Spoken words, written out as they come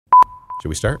Should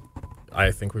we start?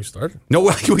 I think we started. No,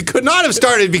 we could not have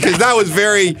started because that was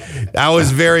very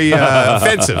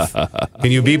offensive.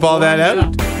 Can you beep all that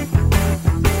out?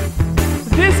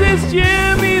 This is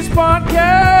Jimmy's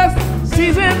podcast,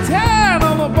 season 10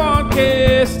 on the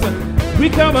podcast. We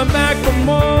coming back for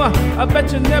more. I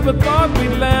bet you never thought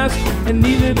we'd last, and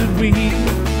neither did we.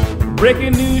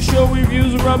 Breaking news, show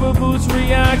reviews, rubber boots,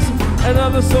 reactions, and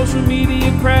other social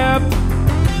media crap.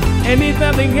 And if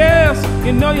nothing else,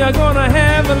 you know you're gonna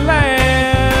have a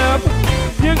laugh.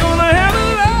 You're gonna have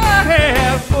a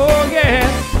laugh, oh yeah,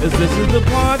 'cause this is the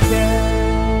podcast.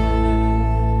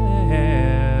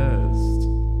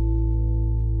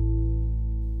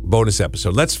 Bonus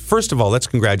episode. First of all, let's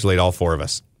congratulate all four of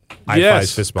us. High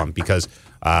fives, fist bump, because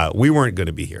we weren't going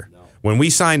to be here. No. When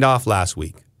we signed off last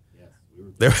week,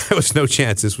 there was no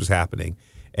chance this was happening.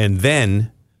 And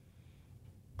then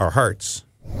our hearts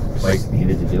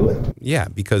needed to do it. Yeah,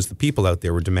 because the people out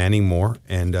there were demanding more,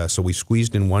 and so we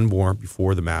squeezed in one more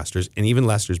before the Masters, and even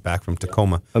Lester's back from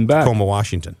Tacoma,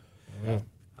 Washington.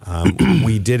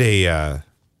 We did a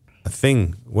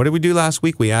thing. What did we do last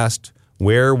week? We asked,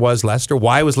 where was Lester?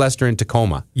 Why was Lester in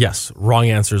Tacoma? Yes, wrong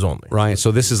answers only. Right.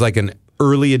 So this is like an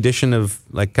early edition of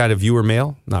like kind of viewer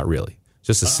mail? Not really.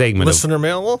 Just a segment listener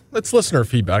mail? Well, it's listener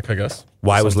feedback, I guess.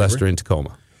 Why was Lester in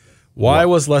Tacoma? Why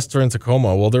was Lester in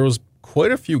Tacoma? Well, there was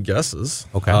quite a few guesses.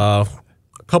 Okay. A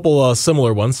couple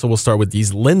similar ones. So we'll start with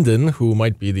these. Lyndon, who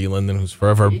might be the Lyndon who's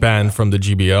forever banned from the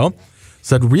GBO,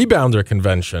 said rebounder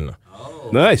convention.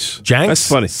 Nice. Janks That's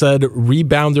funny. said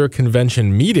rebounder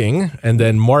convention meeting, and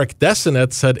then Mark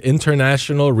Desinet said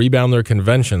international rebounder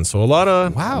convention. So a lot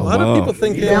of people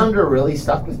think Rebounder really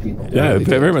stuck with people. Yeah,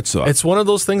 very much so. it's one of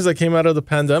those things that came out of the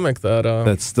pandemic that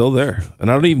That's still there. And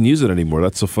I don't even use it anymore.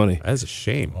 That's so funny. That's a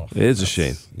shame. It is a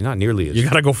shame. You're not nearly as you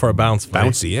got to go for a bounce.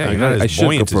 bouncy. Yeah, I you're not I as should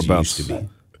buoyant go for as a you bounce. used to be.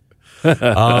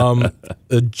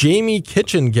 Jamie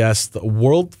Kitchen guest,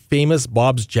 world famous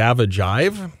Bob's Java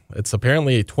Jive. It's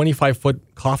apparently a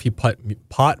 25-foot coffee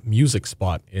pot music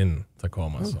spot in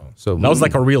Tacoma. So that was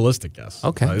like a realistic guess.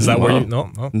 Okay. Is that where you?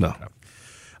 No. No. Okay.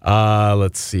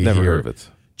 Let's see. Never here. heard of it.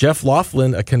 Jeff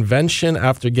Laughlin, a convention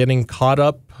after getting caught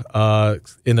up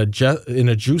in a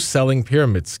juice selling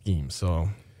pyramid scheme. So,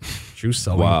 juice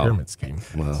selling pyramid scheme.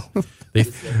 Wow.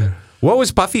 What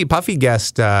was Puffy? Puffy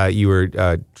guessed you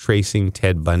were tracing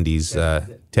Ted Bundy's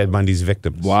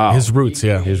victims. Wow. His roots,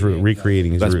 yeah.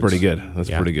 Recreating his That's roots. pretty good.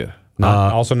 That's pretty good.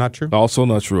 Also not true? Also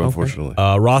not true, unfortunately.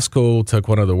 Roscoe took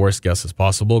one of the worst guesses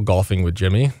possible, golfing with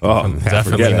Jimmy. Oh,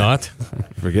 Definitely forget not.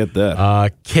 Forget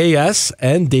that. KS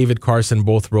and David Carson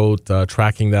both wrote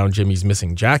tracking down Jimmy's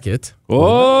missing jacket.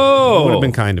 Oh. Would have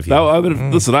been kind of you.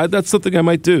 Listen, that's something I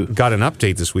might do. Got an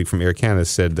update this week from Air Canada.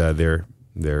 Said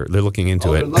they're looking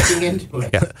into it. They're looking into it.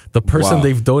 Yeah. The person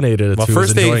they've donated it Well, to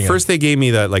first is enjoying they gave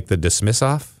me the dismiss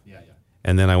off,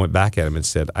 and then I went back at him and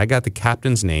said, I got the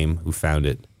captain's name who found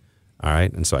it. All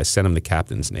right, and so I sent him the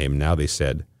captain's name. And now they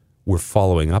said, we're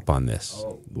following up on this.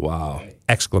 Oh, Wow.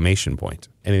 Exclamation point.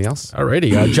 Anything else?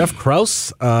 Alrighty. Jeff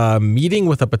Krause, meeting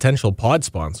with a potential pod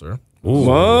sponsor. Ooh.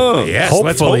 Whoa. Yes,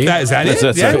 let's hope Hopefully. that. Is that it?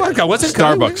 That's Yeah, it. what's it?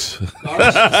 Starbucks.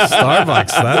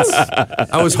 Starbucks.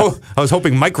 That's I was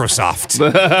hoping Microsoft.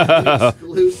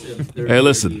 Exclusive. Hey,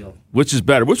 listen. Which is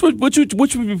better? Which would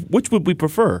we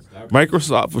prefer?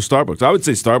 Microsoft or Starbucks? I would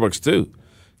say Starbucks too.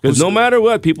 Because no matter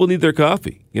what, people need their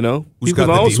coffee. You know, Who's people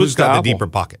got, always who's switch to got the Apple. deeper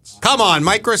pockets? Come on,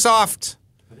 Microsoft.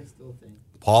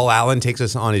 Paul Allen takes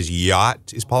us on his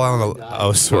yacht. Is Paul Allen?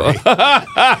 Oh, sorry.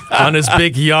 on his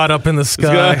big yacht up in the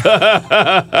sky.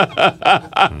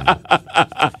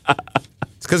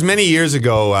 It's because many years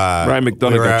ago, Ryan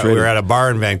McDonough we got were traded. at a bar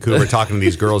in Vancouver talking to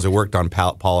these girls that worked on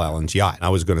Paul Allen's yacht, and I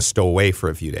was going to stow away for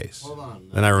a few days.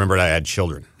 Then I remembered I had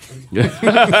children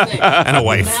and a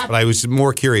wife, but I was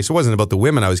more curious. It wasn't about the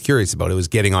women I was curious about. It was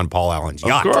getting on Paul Allen's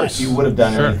yacht. Of course. You would have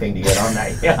done anything to get on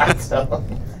that yacht. So.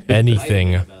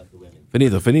 Anything.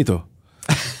 Finito.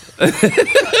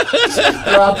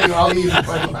 Dropping all these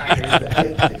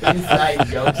one-liners. Inside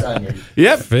jokes on you.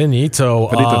 Yep.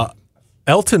 Finito.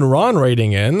 Elton Ron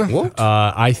writing in. What?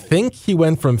 I think he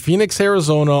went from Phoenix,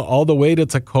 Arizona, all the way to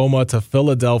Tacoma to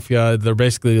Philadelphia. They're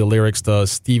basically the lyrics to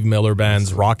Steve Miller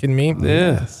Band's "Rockin' Me."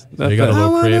 Yeah. You got a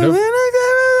little creative.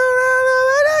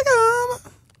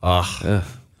 I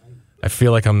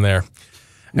feel like I'm there.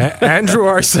 Andrew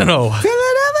Arsenault.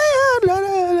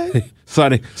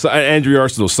 Andrew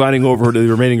Arsenault signing over the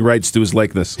remaining rights to his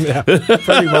likeness. Yeah,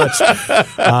 pretty much.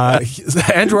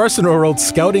 Andrew Arsenault wrote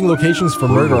scouting locations for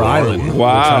Murder Island.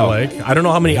 Wow. Which I don't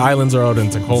know how many islands are out in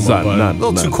Tacoma. But a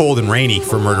little too cold and rainy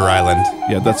for Murder Island.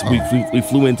 Yeah, we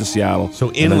flew into Seattle.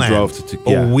 So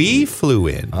inland. We flew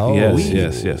in. Oh,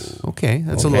 yes. Okay,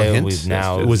 that's a little hint. We've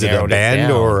now was it a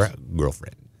band or a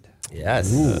girlfriend?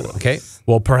 Yes. Okay.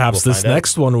 Well, perhaps this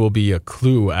next one will be a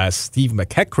clue, as Steve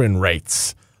McEachran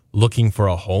writes, looking for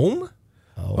a home?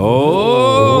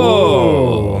 Oh.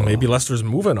 Maybe Lester's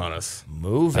moving on us.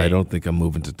 Moving. I don't think I'm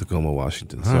moving to Tacoma,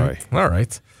 Washington. Sorry. All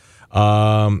right.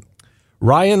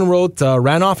 Ryan wrote,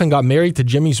 ran off and got married to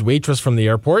Jimmy's waitress from the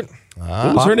airport.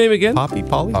 What was her name again? Polly?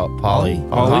 Polly.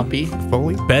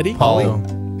 Foley? Betty? Polly.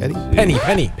 No. Eddie?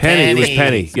 Penny. It was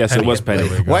Penny. Yes, it was Penny.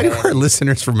 Why do our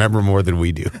listeners remember more than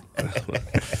we do?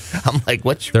 I'm like,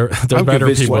 what? They're better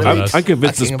people than us. I'm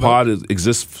convinced this pod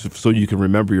exists so you can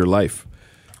remember your life.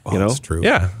 You know? That's true.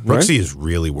 Yeah. Brooksy is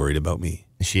really worried about me.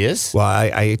 She is? Well,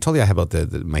 I told you about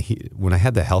when I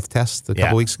had the health test a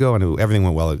couple weeks ago, and everything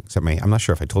went well except I'm not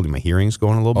sure if I told you my hearing's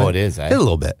going a little bit. Oh, it is, eh? A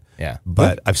little bit. Yeah.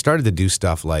 But I've started to do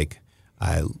stuff like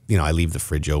I leave the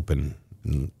fridge open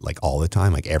like all the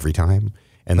time, like every time.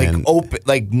 And like then open,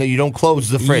 like no, you don't close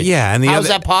the fridge. Yeah, and how's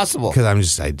that possible?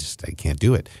 Because I can't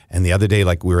do it. And the other day,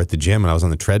 like we were at the gym, and I was on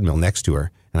the treadmill next to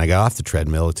her, and I got off the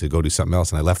treadmill to go do something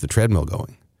else, and I left the treadmill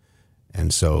going.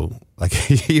 And so, like,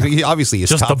 obviously, you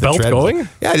just stopped the belt treadmill. going.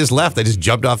 Yeah, I just left. I just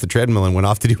jumped off the treadmill and went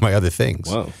off to do my other things.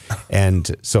 Wow. And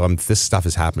so this stuff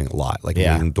is happening a lot, like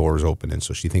leaving doors open, and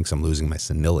so she thinks I'm losing my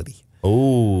senility.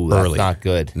 Oh, that's not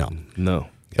good. No.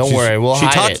 Don't worry, we'll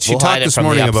hide it. We'll hide it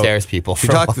from the upstairs people. She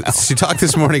talked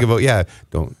this morning about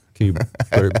can you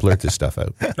blurt this stuff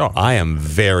out? Oh. I am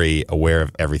very aware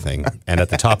of everything and at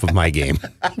the top of my game.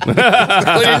 Couldn't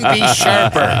be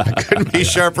sharper. I couldn't be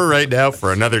sharper right now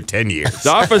for another 10 years. The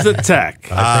opposite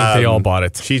tech. I think they all bought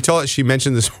it. She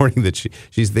mentioned this morning that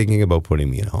she's thinking about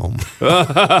putting me at home.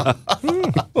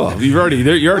 Well, you're already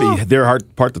there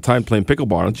part of the time playing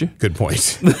pickleball, aren't you? Good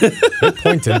point. Good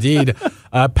point indeed.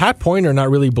 Pat Pointer not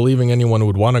really believing anyone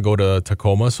would want to go to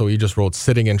Tacoma, so he just wrote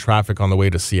sitting in traffic on the way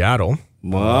to Seattle.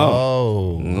 Wow.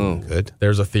 Oh. Good.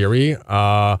 There's a theory.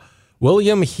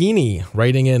 William Heaney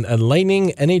writing in, enlightening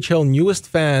NHL newest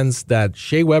fans that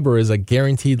Shea Weber is a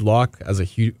guaranteed lock as a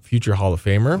future Hall of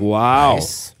Famer. Wow.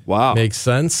 Nice. Wow. Makes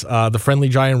sense. The Friendly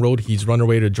Giant wrote he's run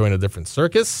away to join a different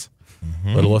circus.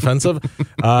 Little offensive.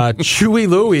 Chewy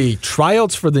Louie,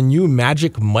 tryouts for the new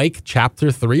Magic Mike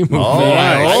Chapter 3 movie. Oh,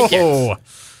 I like it. I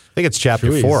think it's Chapter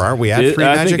Chewy's. 4, aren't we? At I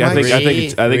Magic think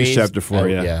Mike? it's Chapter 4,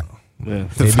 yeah. Maybe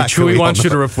Chewy wants you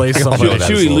to replace somebody.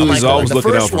 Chewy Louie's always the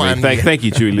looking out first for one. me. Thank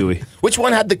you, Chewy Louie. Which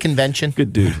one had the convention?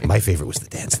 Good dude. My favorite was the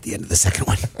dance at the end of the second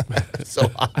one. So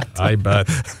hot. I bet.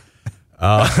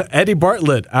 Eddie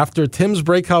Bartlett, after a Tim's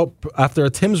breakout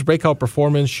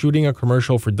performance shooting a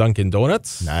commercial for Dunkin'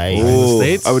 Donuts. Nice. In the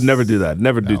States. I would never do that.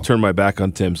 Never turn my back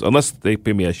on Tim's unless they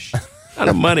pay me a ton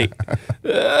of money.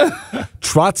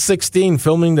 Trot 16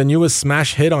 filming the newest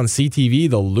smash hit on CTV,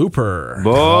 The Looper.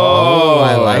 Oh,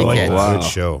 I like it. Wow. Good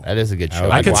show. That is a good show.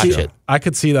 I could watch see it. I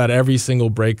could see that every single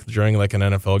break during like an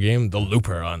NFL game, The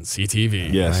Looper on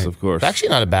CTV. Yes, of course. It's actually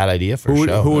not a bad idea for a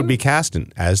show. Who would be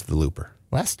casting as the Looper?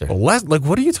 Lester. Well, like,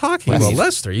 what are you talking about?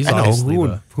 Lester. He's I know. obviously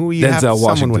Who you have? Denzel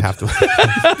Someone would Washington.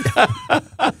 have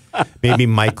to. Maybe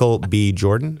Michael B.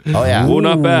 Jordan. Oh, yeah. Ooh,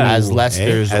 not bad. As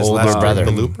Lester's As older Lester, brother.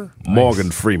 the Looper.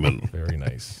 Morgan Freeman. very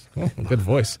nice. Oh, good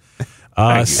voice.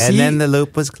 And then the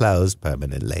loop was closed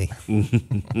permanently.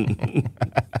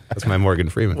 That's my Morgan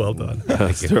Freeman. Well done.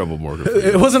 That's terrible, Morgan Freeman.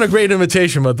 It wasn't a great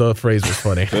imitation, but the phrase was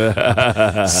funny.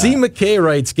 C. McKay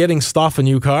writes, getting Stoff a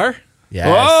new car. Yes.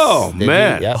 Oh, Did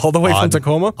man. he? Yep. All the way from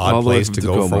Tacoma. Odd All the way place from to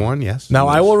go Tacoma. for one, yes. Now,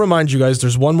 I will remind you guys,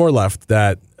 there's one more left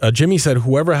that Jimmy said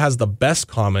whoever has the best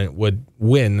comment would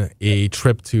win a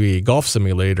trip to a golf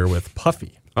simulator with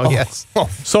Puffy. Oh, yes.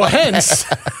 So hence,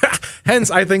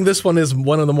 I think this one is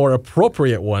one of the more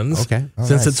appropriate ones. Okay.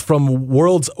 Since it's from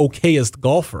World's Okayest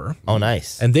Golfer. Oh,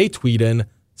 nice. And they tweet in,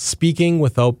 speaking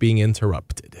without being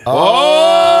interrupted. Oh,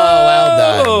 well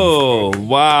done. Oh,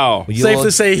 wow. Safe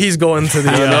to say he's going to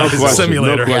the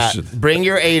simulator. No question. Yeah, bring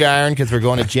your 8-iron because we're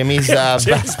going to Jimmy's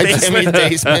basement.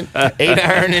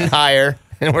 8-iron and higher.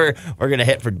 And we're going to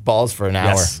hit for balls for an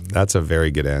hour. Yes. That's a very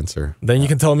good answer. Then you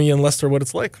can tell me and Lester what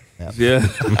it's like. Yeah.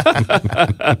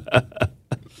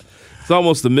 It's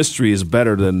almost the mystery is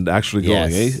better than actually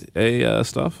going, Yes.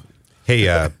 Stuff? Hey,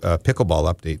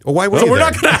 pickleball update. Oh, why was he We're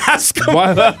there? not going to ask him.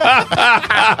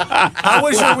 How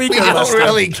was your We weekend? don't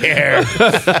really care.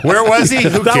 Where was he?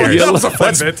 Who cares?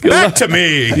 Back to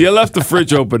me. You left the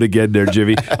fridge open again there,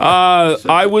 Jimmy.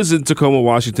 I was in Tacoma,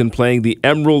 Washington, playing the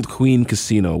Emerald Queen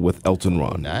Casino with Elton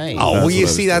Ron. Nice. Oh, well, you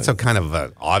see, that's a kind of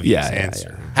an obvious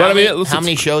answer. But How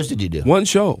many shows did you do? One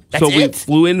show. That's so we it?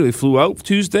 flew out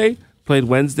Tuesday, played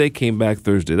Wednesday, came back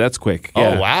Thursday. That's quick. Oh,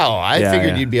 Yeah. wow. I Yeah, figured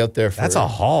yeah. you'd be out there for That's a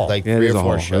haul. like Yeah, 3 it is or a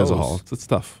 4 haul. shows. It is a haul. It's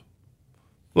tough.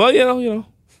 Well, you know,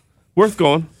 worth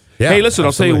going. Yeah, hey, listen,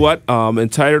 absolutely. I'll tell you what.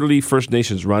 Entirely First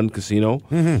Nations run casino.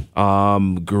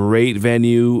 Great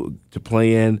venue to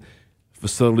play in.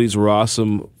 Facilities were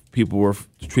awesome. People were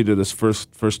treated as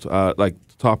first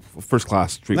top first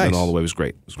class treatment Nice. all the way. It was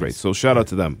great. It was great. So shout out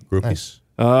to them. Groupies.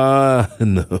 No,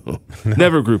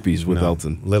 never groupies with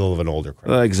Elton. Little of an older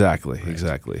crowd. Exactly.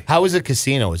 How was the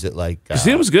casino? Is it like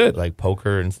Casino was good. Like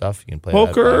poker and stuff? You can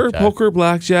play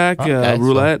blackjack, Okay, so-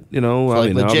 roulette. You know, So I like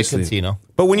mean, legit obviously. casino.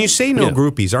 But when you say no Yeah.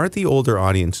 groupies, aren't the older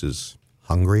audiences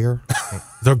hungrier?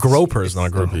 They're gropers,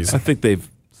 not groupies. I think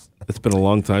it's been a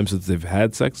long time since they've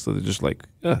had sex, so they're just like,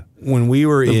 When we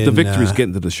were the in victory's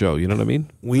getting to the show. You know what I mean?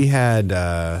 we had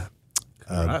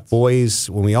boys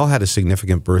when we all had a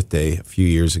significant birthday a few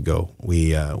years ago.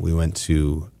 We went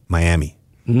to Miami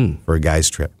for a guys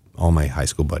trip, all my high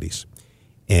school buddies,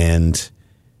 and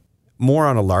more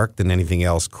on a lark than anything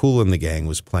else. Kool and the Gang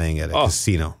was playing at a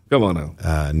casino Come on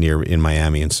now. near in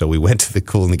Miami, and so we went to the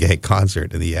Kool and the Gang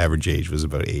concert, and the average age was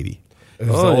about 80.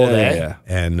 Yeah.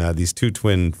 And these two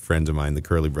twin friends of mine, the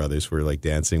Curly brothers, were like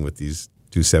dancing with these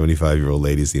two 75-year-old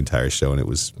ladies the entire show, and it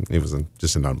was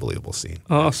just an unbelievable scene.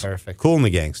 Awesome. Perfect. Kool and the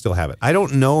Gang still have it. I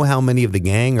don't know how many of the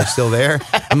gang are still there.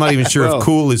 I'm not even sure if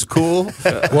cool is cool.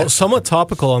 Well, somewhat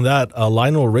topical on that,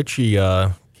 Lionel Richie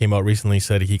came out recently,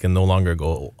 said he can no longer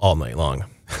go all night long.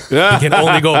 He can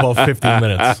only go about 15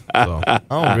 minutes. So.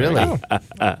 Oh, really?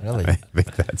 Really? I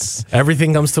think that's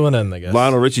Everything comes to an end, I guess.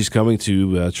 Lionel Richie's coming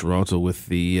to Toronto with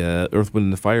the Earth, Wind,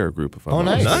 and Fire group. If I'm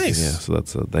not nice. mistaken. Nice. Yeah, so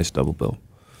that's a nice double bill.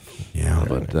 yeah.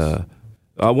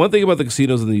 But one thing about the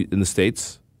casinos in the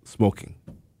States, smoking.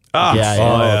 Yeah,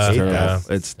 yeah. It's hate terrible.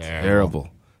 that. It's terrible.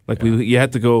 Like you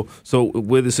had to go. So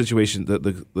with the situation that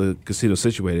the casino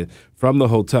situated from the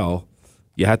hotel,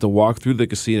 you had to walk through the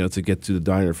casino to get to the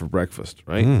diner for breakfast,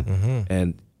 right?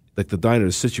 And like the diner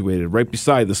is situated right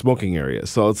beside the smoking area,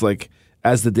 so it's like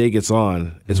as the day gets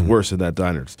on, it's worse in that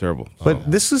diner. It's terrible. But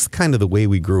this is kind of the way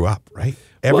we grew up, right?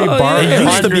 Every Well, bar. yeah. It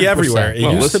used to be 100%. everywhere. It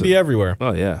Well, used to listen. be everywhere.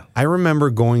 Oh yeah. I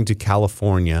remember going to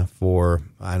California for,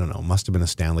 I don't know, must have been a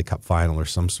Stanley Cup final or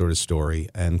some sort of story.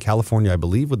 And California, I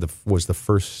believe, was the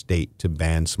first state to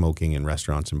ban smoking in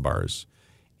restaurants and bars.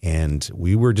 And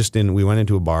we went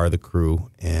into a bar, the crew,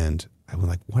 and I was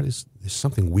like, there's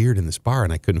something weird in this bar.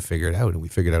 And I couldn't figure it out. And we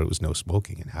figured out it was no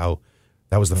smoking and how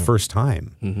that was the first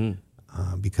time.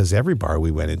 Because every bar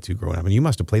we went into growing up, and you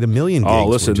must have played a million gigs. Oh,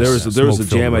 listen, where there just was a smoke-filled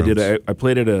jam I did. rooms. I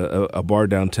played at a bar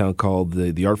downtown called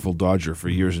the Artful Dodger for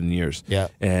years and years. Yeah.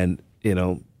 And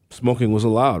smoking was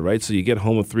allowed, right? So you get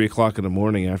home at 3:00 in the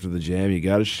morning after the jam. You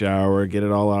got to shower, get it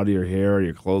all out of your hair.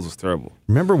 Your clothes was terrible.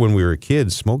 Remember when we were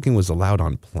kids, smoking was allowed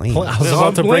on planes. I was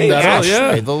about to bring that up.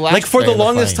 Yeah. Like for the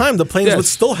longest time, the planes would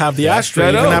still have the ashtray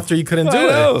I know. even after you couldn't do I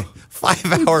know. it.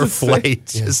 5-hour flight,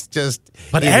 just.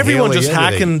 But everyone just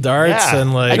inhaling hacking darts Yeah.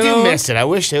 and like. I do miss it. I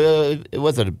wish it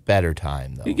was a better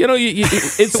time, though. You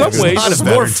in some ways, not a it's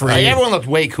better more time. free. Like, everyone looked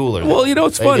way cooler. Well,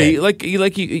 it's They funny.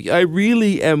 did. I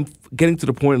really am getting to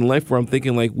the point in life where I'm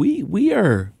thinking like we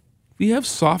have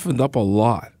softened up a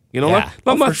lot. Yeah.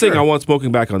 I'm not for saying sure. I want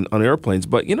smoking back on airplanes,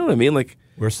 but you know what I mean. Like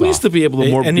We're we used to be able to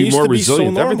And it be used more to be so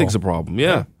resilient. normal. Everything's a problem.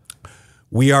 Yeah.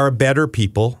 We are better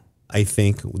people. I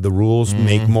think the rules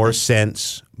make more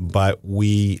sense, but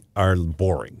we are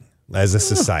boring as a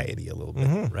society a little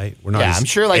bit, right? We're not. Yeah, as I'm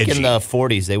sure like edgy. in the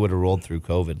 40s, they would have rolled through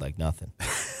COVID like nothing.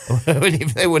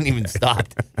 They wouldn't even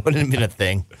stopped. It wouldn't have been a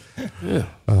thing.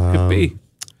 Could be.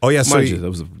 Oh yeah, so Mind you, that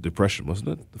was a depression, wasn't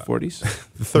it? The 40s.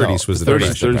 the 30s was the 30s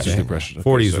depression. was depression. Okay,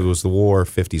 40s sorry. was the war.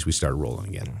 50s we started rolling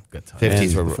again. Good time.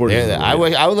 50s were. 40s they're-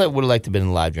 were, I would have liked to have been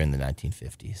alive during the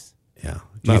 1950s. Yeah,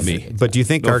 Not me. But do you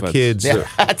think No our offense. kids? Yeah,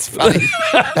 that's funny.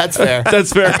 That's fair.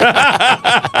 That's fair.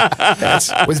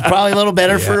 Was probably a little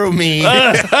better for me.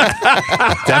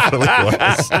 Definitely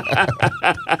was.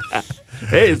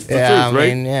 Hey, it's the Yeah, truth,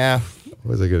 right? I mean, yeah.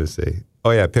 What was I going to say?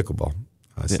 Oh yeah, pickleball.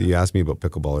 So you asked me about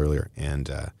pickleball earlier, and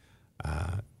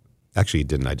actually you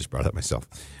didn't. I just brought it up myself.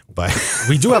 But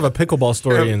We do have a pickleball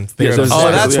story in Yeah, theaters. so-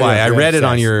 oh, that's Yeah, why yeah, I read it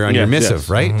on your Yes, missive, yes.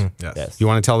 right? Yes. Yes. You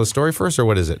want to tell the story first, or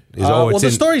what is it? Well,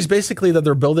 the story is basically that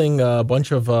they're building a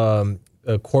bunch of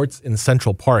courts in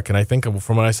Central Park. And I think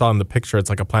from what I saw in the picture, it's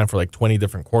like a plan for like 20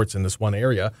 different courts in this one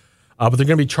area. But they're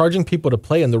going to be charging people to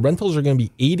play, and the rentals are going to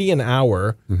be $80 an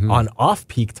hour on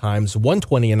off-peak times,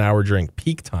 $120 an hour during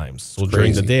peak times. So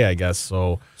during the day, I guess.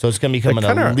 So it's going to become an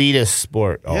elitist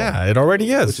sport. Oh. Yeah, it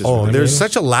already is. There's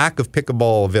such a lack of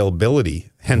pickleball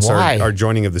availability, hence our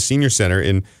joining of the senior center.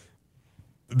 In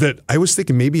that, I was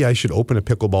thinking maybe I should open a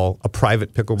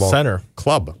private pickleball center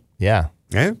club. Yeah.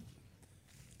 Okay.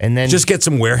 And then just get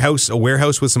a warehouse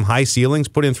with some high ceilings,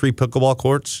 put in 3 pickleball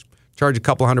courts, charge a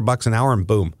couple $100 an hour, and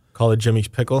boom. Call it Jimmy's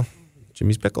Pickle.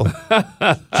 Jimmy's Pickle.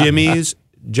 Jimmy's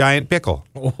Giant Pickle.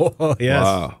 Oh, yes.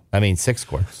 Wow. I mean, 6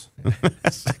 courts.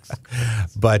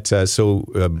 But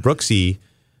Brooksy,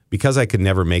 because I could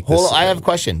never make this. Hold on, I have a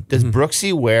question. Does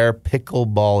Brooksy wear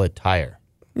pickleball attire?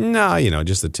 No,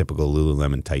 just the typical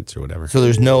Lululemon tights or whatever. So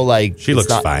there's no like. She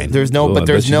looks fine. There's no, but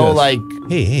there's no like.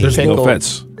 Hey. There's no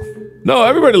offense. No,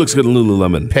 everybody looks good in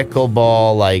Lululemon.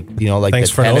 Pickleball, like Thanks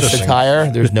the for tennis noticing.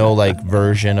 attire. There's no like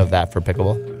version of that for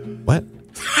pickleball. What?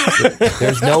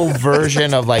 There's no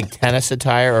version of like tennis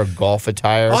attire or golf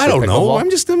attire. I don't know. I'm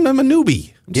a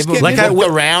newbie. You ever look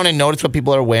around and notice what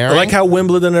people are wearing? Like how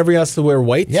Wimbledon, everybody has to wear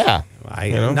white. Yeah. I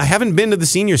haven't been to the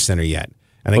senior center yet.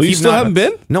 And you still haven't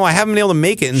been? No, I haven't been able to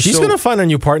make it. And She's going to find a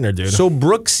new partner, dude. So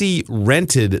Brooksy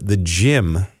rented the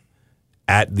gym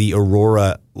at the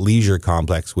Aurora Leisure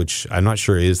Complex, which I'm not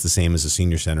sure is the same as the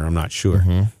senior center. I'm not sure.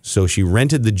 So she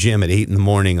rented the gym at 8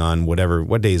 a.m. on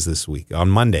what day is this week? On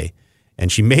Monday.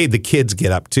 And she made the kids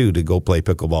get up too to go play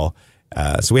pickleball.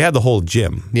 So we had the whole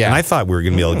gym. Yeah. And I thought we were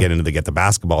going to be able to get the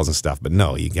basketballs and stuff, but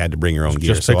no, you had to bring your own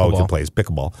gear. So all we could play is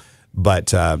pickleball. But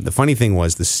the funny thing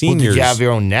was the seniors. Did you have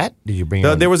your own net? Did you bring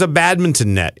your own There was a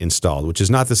badminton net installed, which is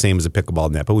not the same as a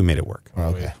pickleball net, but we made it work.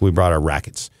 Okay. We brought our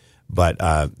rackets. But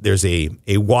there's a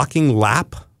walking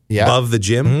lap above the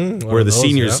gym where the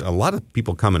seniors, a lot of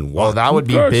people come and walk. Well, that would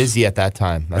be busy at that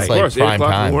time. That's like prime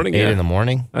time. 8 in the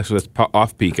morning. Actually, that's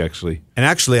off peak, actually. And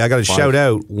actually, I got to shout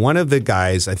out one of the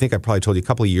guys, I think I probably told you a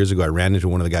couple of years ago, I ran into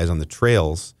one of the guys on the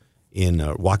trails in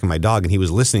walking my dog, and he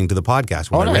was listening to the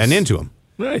podcast when I ran into him.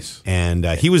 Nice. And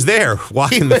he was there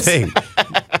walking the thing.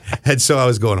 And so I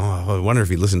was going, I wonder if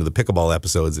he listened to the pickleball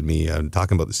episodes and me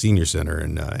talking about the senior center.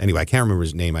 And anyway, I can't remember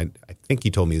his name. I think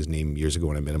he told me his name years ago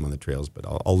when I met him on the trails, but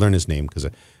I'll learn his name because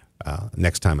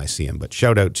next time I see him. But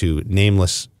shout out to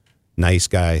nameless, nice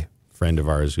guy, friend of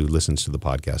ours who listens to the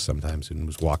podcast sometimes and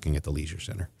was walking at the leisure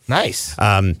center. Nice.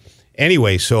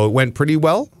 Anyway, so it went pretty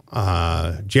well.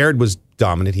 Jared was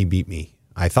dominant. He beat me.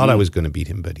 I thought I was going to beat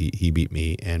him, but he beat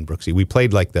me and Brooksy. We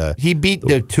played like He beat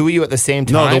the two of you at the same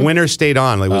time? No, the winner stayed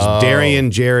on. It was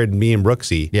Darian, Jared, me, and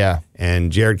Brooksy. Yeah.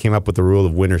 And Jared came up with the rule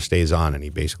of winner stays on, and he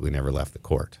basically never left the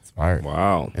court. Smart.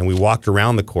 Wow. And we walked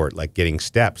around the court like getting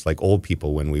steps, like old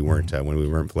people when we weren't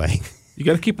playing. You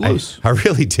got to keep loose. I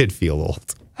really did feel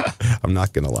old. I'm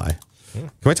not going to lie.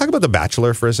 Can I talk about The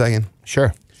Bachelor for a second?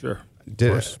 Sure.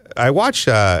 I watch.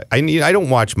 I don't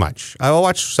watch much. I'll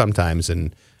watch sometimes,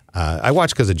 and I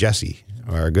watch because of Jesse,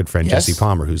 our good friend Jesse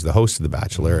Palmer, who's the host of The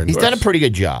Bachelor. And he's done a pretty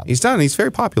good job. He's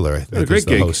very popular. I think, great as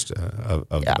the gig. host of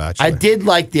The Bachelor. I did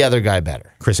like the other guy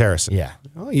better. Chris Harrison. Yeah.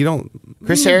 Well, you don't.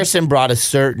 Chris Harrison brought a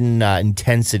certain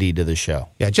intensity to the show.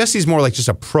 Yeah, Jesse's more like just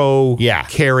a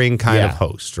caring kind of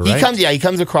host, right? He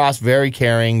comes across very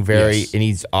caring, and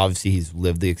he's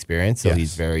lived the experience, so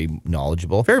he's very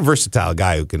knowledgeable. Very versatile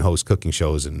guy who can host cooking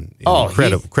shows and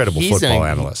credible football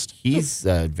analyst. He's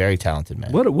a very talented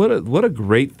man. What a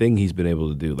great thing he's been able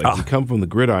to do. Like you come from the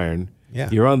gridiron,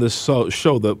 you're on this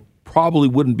show that probably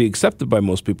wouldn't be accepted by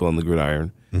most people on the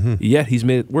gridiron, yet he's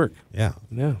made it work. Yeah.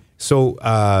 So,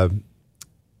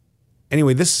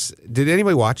 anyway, did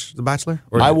anybody watch The Bachelor?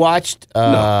 I watched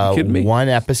one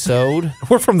episode.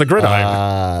 We're from the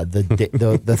gridiron.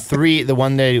 The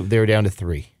one they were down to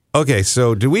 3. Okay,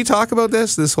 so did we talk about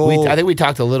this? I think we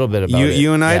talked a little bit about it.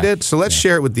 You and I did? So let's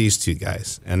share it with these two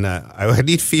guys. And I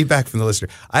need feedback from the listener.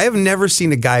 I have never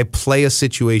seen a guy play a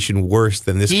situation worse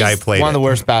than this guy played. He's one of the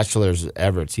worst bachelors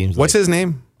ever, it seems like. What's his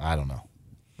name? I don't know.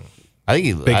 I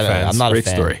think Big fans. I'm not Great a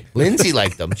fan. story. Lindsay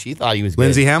liked him. She thought he was good.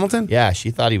 Lindsay Hamilton? Yeah,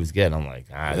 she thought he was good. I'm like,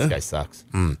 this guy sucks.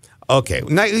 Okay.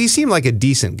 Now, he seemed like a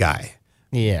decent guy.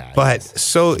 Yeah. But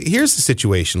so here's the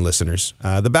situation, listeners.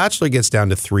 The Bachelor gets down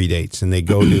to 3 dates, and they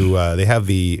go to they have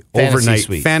the overnight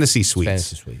fantasy suites.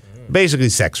 Fantasy suite. Basically,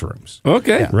 sex rooms.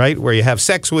 okay. Right? Where you have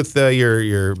sex with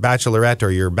your bachelorette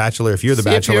or your bachelor if you're the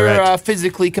If bachelorette. you're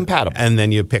physically compatible. And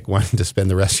then you pick one to spend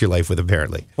the rest of your life with,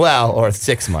 apparently. Well, or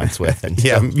 6 months with.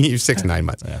 Yeah, you're 6, 9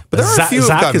 months. But there are a few who've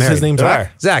Zach got is married. his name,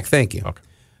 Zach? Zach, thank you. Okay.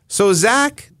 So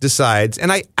Zach decides, and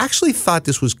I actually thought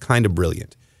this was kind of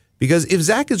brilliant, Because if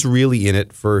Zach is really in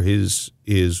it for his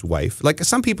wife, like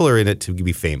some people are in it to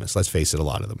be famous. Let's face it, a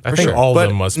lot of them. I think all of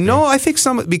them must be. No, I think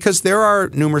some, because there are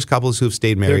numerous couples who've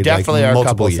stayed married. There definitely are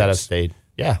multiple couples years. that have stayed.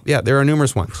 Yeah. Yeah, there are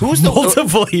numerous ones. Who's the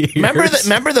multiple years?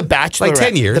 Remember the Bachelorette? Like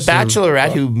 10 years. The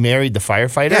Bachelorette who married the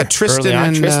firefighter? Yeah, Tristan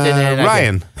and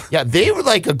Ryan. Yeah, they were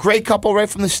like a great couple right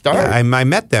from the start. Yeah, I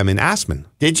met them in Aspen.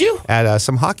 Did you? At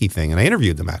some hockey thing, and I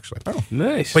interviewed them, actually. Oh,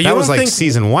 nice. But that was like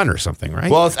season 1 or something, right?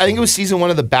 Well, I think it was season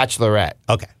 1 of The Bachelorette.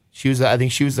 Okay. I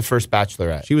think she was the first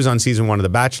Bachelorette. She was on season 1 of The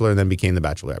Bachelor and then became The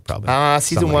Bachelorette, probably.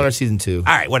 Season 1 or season 2.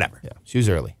 All right, whatever. Yeah, she was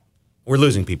early. We're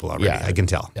losing people already, Yeah. I can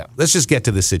tell. Yeah. Let's just get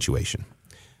to this situation.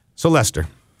 So Lester,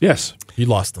 Yes. You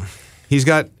lost them. he's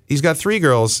got 3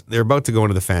 girls. They're about to go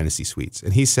into the fantasy suites.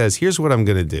 And he says, here's what I'm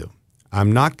going to do.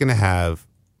 I'm not going to have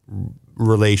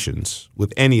relations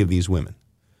with any of these women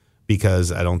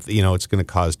because I don't, it's going to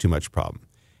cause too much problem.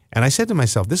 And I said to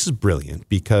myself, this is brilliant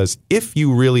because if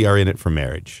you really are in it for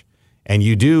marriage and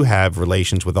you do have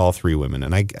relations with all 3 women,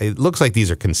 and it looks like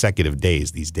these are consecutive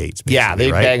days, these dates. Yeah,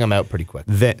 they right? bang them out pretty quick.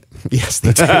 Yes,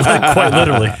 they do. Quite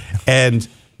literally. And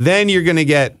then you're going to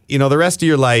get, the rest of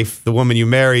your life, the woman you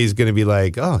marry is going to be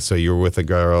like, oh, so you were with a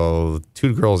girl,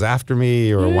 2 girls after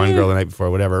me or 1 girl the night before,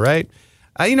 whatever, right?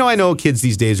 I know kids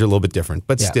these days are a little bit different,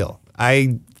 but still,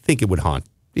 I think it would haunt.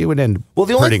 It would end. Well,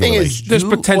 the only thing is, there's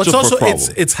potential Well, it's for also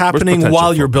problem. it's happening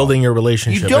while you're building your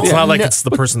relationship. You don't It's not like know- it's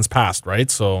the person's past, right?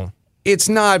 So It's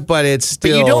not, but it's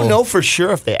still. but you don't know for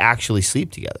sure if they actually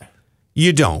sleep together.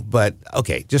 You don't, but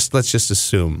okay, let's just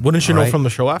assume. wouldn't you know right? from the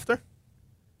show after?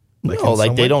 No, in like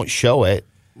some they way? don't show it.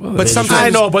 But sometimes I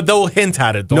know, but they'll hint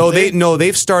at it. Don't they?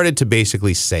 they've started to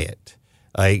basically say it.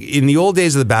 Like in the old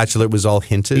days of The Bachelor, it was all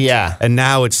hinted. Yeah. and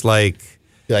now it's like.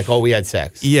 You're like, oh, we had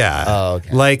sex. Yeah. Oh,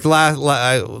 okay. Like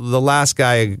the last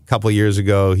guy a couple of years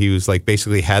ago, he was like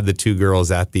basically had the 2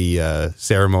 girls at the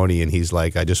ceremony, and he's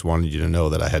like, "I just wanted you to know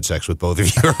that I had sex with both of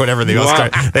you," or whatever. They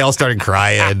all started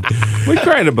crying. What are you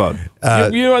crying about?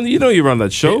 You were on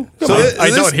that show. So I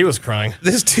know he was crying.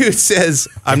 This dude says,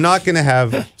 "I'm not going to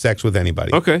have sex with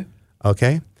anybody." Okay.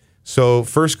 Okay. So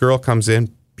first girl comes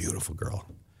in, beautiful girl,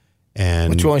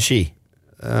 and Which one is she?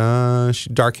 she,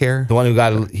 dark hair. The one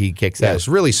who he kicks Yeah, out. it's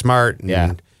really smart. And,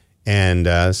 Yeah.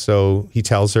 And so he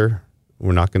tells her,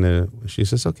 we're not going to, she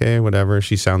says, okay, whatever.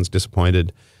 She sounds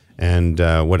disappointed and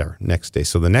whatever. Next day.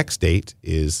 So the next date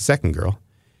is the second girl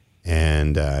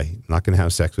and not going to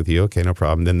have sex with you. Okay, no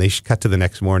problem. Then they cut to the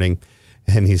next morning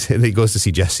and he goes to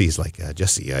see Jesse. He's like,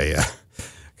 Jesse, I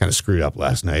kind of screwed up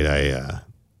last night. I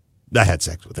had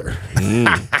sex with her.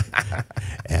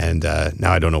 And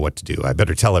now I don't know what to do. I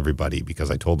better tell everybody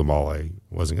because I told them all I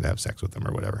wasn't going to have sex with them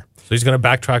or whatever. So he's going to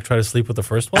backtrack, try to sleep with the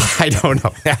first one? I don't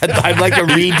know. I'd like a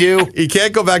redo. He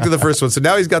can't go back to the first one. So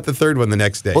now he's got the third one the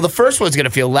next day. Well, the first one's going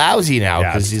to feel lousy now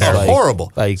because he's They're like,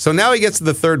 horrible. Like, So now he gets to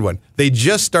the third one. They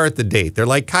just start the date. They're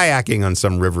like kayaking on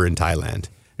some river in Thailand.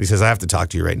 He says, I have to talk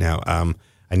to you right now.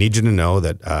 I need you to know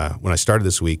that when I started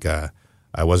this week, I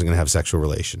wasn't going to have sexual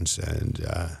relations. And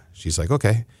she's like,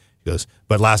 okay. He goes,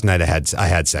 but last night I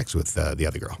had sex with the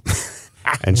other girl.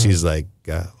 And she's like,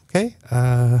 okay.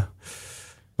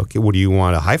 Okay, what do you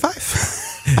want, a high five?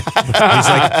 He's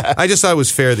like, I just thought it was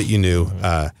fair that you knew,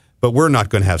 but we're not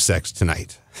going to have sex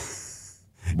tonight.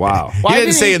 Wow. He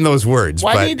didn't say in those words.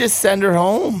 Why but didn't he just send her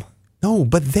home? No,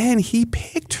 but then he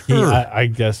picked her. I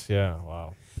guess, yeah.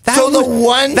 Wow. That So was, the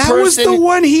one that was person- the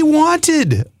one he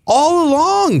wanted all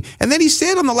along. And then he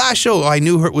said on the last show, I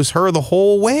knew it was her the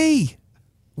whole way.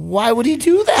 Why would he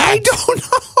do that? I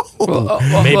don't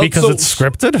know. Maybe because it's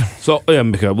scripted? So yeah,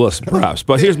 listen, perhaps.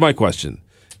 But here's my question: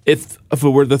 If it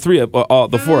were the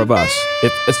the 4 of us,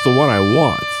 if it's the one I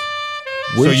want,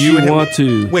 would you want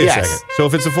to? Wait Yes. a second. So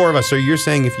if it's the 4 of us, so you're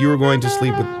saying if you were going to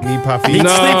sleep with me, Puffy, He'd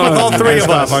sleep with all 3 of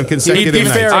us. on consecutive He'd be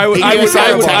nights. fair. I would. He I gave would. us our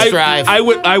I would. test drive. I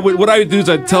would. What I would do is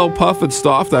I'd tell Puff and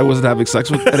Stoff that I wasn't having sex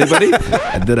with anybody,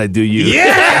 and then I'd do you.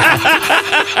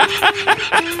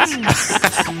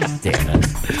 Damn it.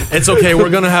 It's okay. We're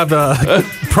going to have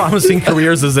promising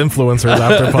careers as influencers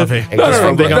after Puffy.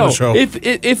 No, Big on the show. If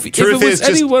it Truth was is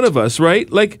any just- one of us, right?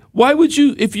 Like, why would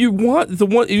you? If you want the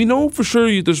one, you know for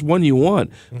sure there's one you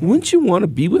want. Wouldn't you want to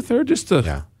be with her just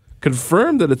to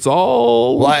confirm that it's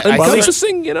all Well, I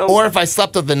encompassing? You know, Or if I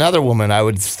slept with another woman, I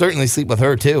would certainly sleep with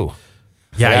her too.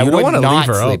 Yeah, I you don't would want to not leave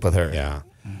her sleep out. with her. Yeah.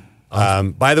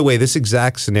 By the way, this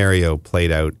exact scenario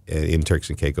played out in Turks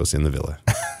and Caicos in the villa.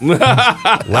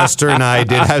 Lester and I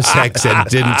did have sex and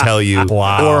didn't tell you or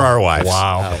our wives.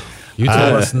 Wow. You told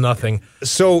us nothing.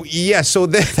 So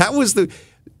that was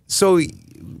so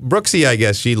Brooksy, I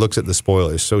guess she looks at the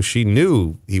spoilers, so she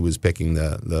knew he was picking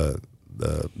the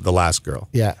last girl.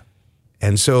 Yeah.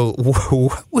 And so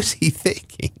what was he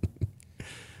thinking?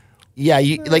 Yeah,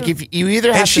 if you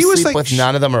either have to sleep with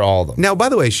none of them or all of them. Now, by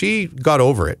the way, she got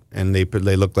over it, and they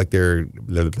look like they're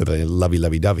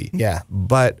lovey-dovey. Yeah.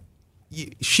 But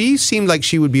she seemed like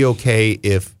she would be okay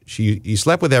if you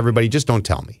slept with everybody, just don't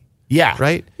tell me. Yeah.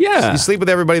 Right? Yeah. You sleep with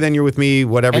everybody, then you're with me,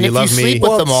 whatever, and you love me. if you sleep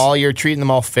with them all, you're treating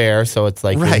them all fair, so it's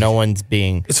like no one's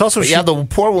being... It's also... the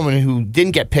poor woman who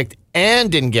didn't get picked and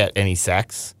didn't get any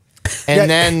sex, and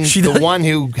then the one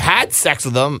who had sex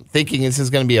with them thinking this is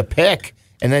going to be a pick,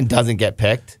 and then doesn't get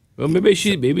picked. Well, maybe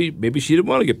she didn't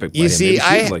want to get picked by him. You see,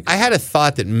 I had a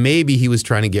thought that maybe he was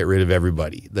trying to get rid of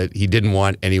everybody, that he didn't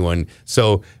want anyone.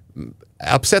 So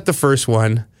upset the first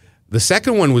one. The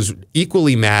second one was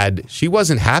equally mad. She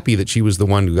wasn't happy that she was the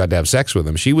one who got to have sex with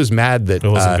him. She was mad that it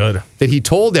wasn't good. That he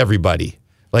told everybody.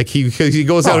 Like he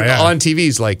goes out on TV,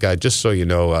 he's like, just so you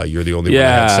know, you're the only one I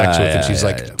had sex with. And she's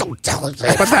like, don't tell her.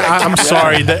 But I'm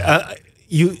sorry.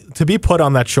 To be put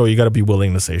on that show, you got to be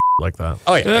willing to say like that.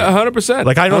 Oh, yeah. 100%.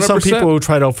 Like I know 100%. some people who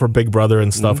tried out for Big Brother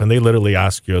and stuff, and they literally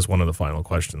ask you as one of the final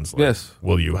questions, like, yes,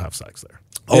 will you have sex there?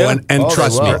 Oh, and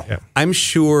trust me, Yeah. I'm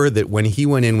sure that when he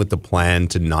went in with the plan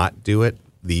to not do it,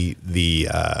 the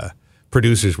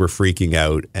producers were freaking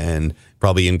out and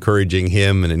probably encouraging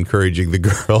him and encouraging the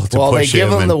girl to push him. They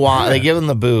give him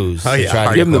the booze. Oh,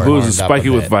 yeah. Give him the booze and spike it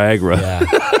with Viagra. Yeah.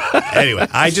 Anyway,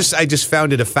 I just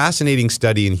found it a fascinating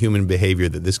study in human behavior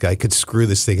that this guy could screw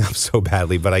this thing up so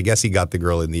badly, but I guess he got the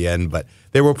girl in the end. But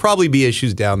there will probably be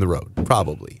issues down the road.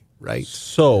 Probably, right?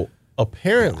 So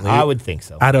apparently, I would think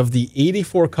so. Out of the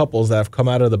 84 couples that have come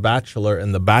out of The Bachelor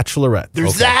and The Bachelorette,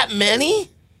 There's that many?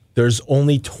 There's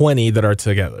only 20 that are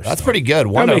together. That's pretty good.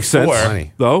 That makes sense,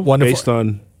 though,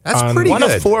 That's pretty one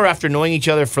good. of 4 after knowing each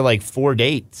other for like 4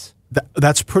 dates.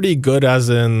 That's pretty good. As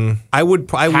in, I would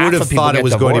have thought it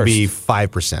was going to be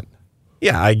 5%.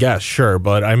 Yeah, I guess, sure,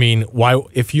 but I mean, why?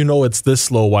 If you know it's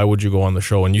this low, why would you go on the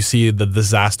show and you see the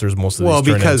disasters most of these? Well,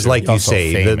 because into? like you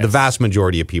say, the vast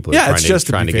majority of people are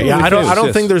trying to get. Yeah, I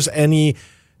don't think there's any.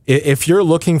 If you're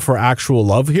looking for actual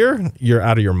love here, you're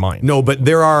out of your mind. No, but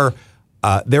there are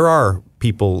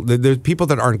people. There's people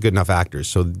that aren't good enough actors.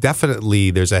 So definitely,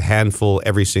 there's a handful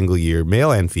every single year,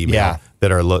 male and female,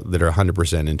 that are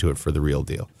 100% into it for the real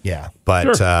deal. Yeah,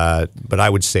 but I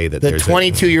would say that the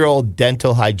 22-year-old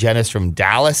dental hygienist from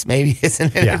Dallas maybe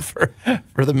isn't in it for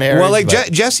the marriage. Well, like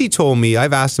Jesse told me,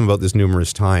 I've asked him about this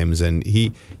numerous times, and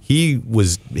he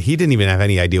didn't even have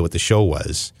any idea what the show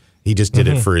was. He just did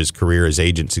it for his career. His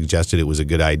agent suggested it was a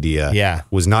good idea. Yeah.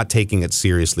 Was not taking it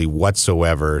seriously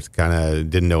whatsoever. Kind of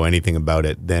didn't know anything about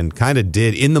it. Then kind of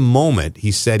did. In the moment,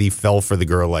 he said he fell for the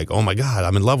girl like, oh my God,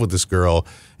 I'm in love with this girl,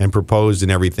 and proposed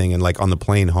and everything. And like on the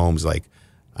plane home, he's like,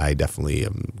 I definitely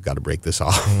got to break this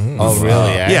off. Oh,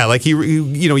 really? Yeah, like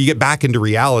you get back into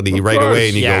reality right away,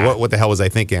 and you go, what the hell was I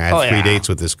thinking? I had 3 dates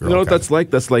with this girl. You know what that's like?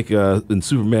 That's like in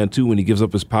Superman 2 when he gives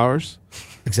up his powers.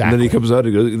 Exactly. And then he comes out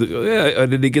and goes, yeah,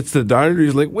 and then he gets to the diner,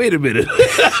 he's like, wait a minute.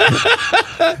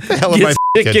 The hell am I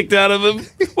Gets kicked out of him.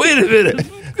 Wait a minute.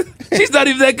 She's not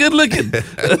even that good looking.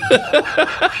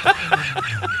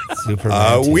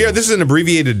 This is an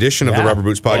abbreviated edition of the Rubber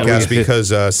Boots podcast because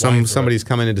somebody's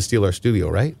coming in to steal our studio,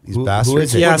 right? These bastards. Who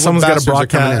is it? Yeah, someone's got a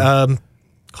broadcast.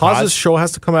 Cause's Cause? Show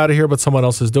has to come out of here, but someone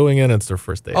else is doing it, and it's their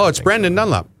first day. Oh, it's Brendan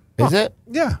Dunlap. Is it?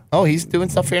 Yeah. Oh, he's doing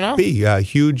stuff here now?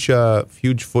 Huge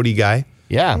footy guy.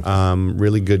 Yeah.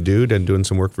 Really good dude and doing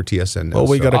some work for TSN now. Well,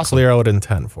 we got to clear out in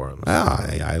 10 for him.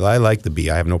 I like the B.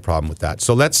 I have no problem with that.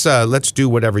 So let's do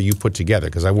whatever you put together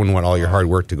because I wouldn't want all your hard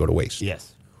work to go to waste.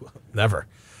 Yes. Never.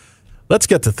 Let's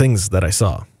get to things that I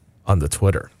saw on the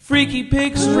Twitter. Freaky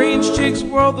pigs, strange chicks,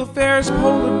 world affairs,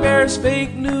 polar bears,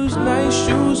 fake news, nice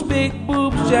shoes, big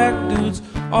boobs, jack dudes.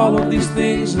 All of these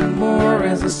things and more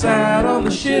as I sat on the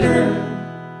shitter.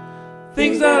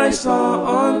 Things that I saw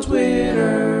on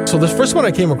Twitter. So the first one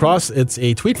I came across, it's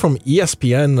a tweet from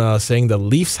ESPN saying the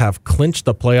Leafs have clinched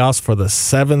the playoffs for the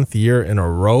 7th year in a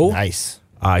row. Nice.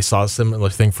 I saw a similar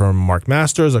thing from Mark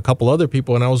Masters, a couple other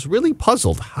people, and I was really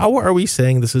puzzled. How are we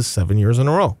saying this is 7 years in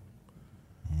a row?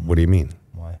 What do you mean?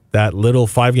 Why? That little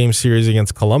 5-game series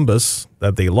against Columbus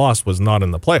that they lost was not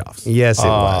in the playoffs. Yes, it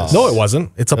was. No, it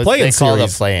wasn't. It's a play-in series. They call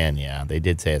it a play-in, yeah. They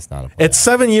did say it's not a play-in. It's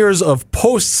 7 years of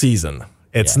postseason.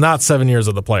 It's not 7 years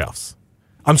of the playoffs.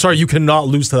 I'm sorry, you cannot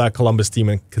lose to that Columbus team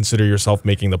and consider yourself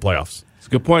making the playoffs. It's a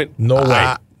good point. No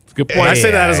way. It's a good point. I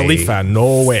say that as a Leaf fan.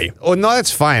 No way. Oh, no,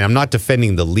 that's fine. I'm not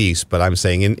defending the Leafs, but I'm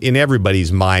saying in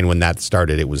everybody's mind when that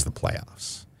started, it was the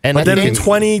playoffs. And But I then think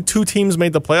 22 teams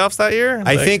made the playoffs that year?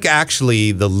 I think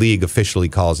actually the league officially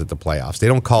calls it the playoffs. They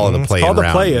don't call it a play-in called the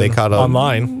round. play-in They call it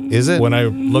online. Is it? When I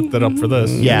looked it up for this.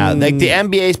 yeah, like the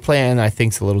NBA's plan, I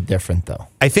think, is a little different though.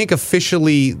 I think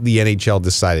officially the NHL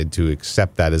decided to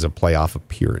accept that as a playoff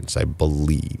appearance. I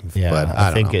believe. Yeah, but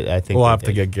I think I think We'll they have to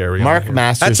did. get Gary on Mark here.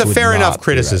 Masters. that's a would fair not enough be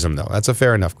criticism, though. That's a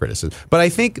fair enough criticism. But I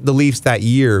think the Leafs that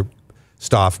year,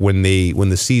 Stoff, when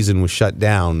the season was shut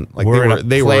down, like Were in a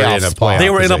they were in playoff a spot. playoff. They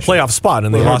were in a position. playoff spot,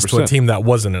 and they lost to a 100%. team that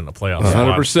wasn't in a playoff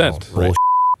spot. 100%. So,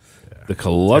 The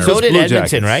Columbus So did Blue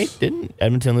Edmonton, Jackets. right? Didn't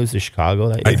Edmonton lose to Chicago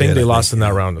that year? I think did, they I lost think, in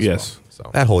that round as Yes. well.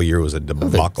 So. That whole year was a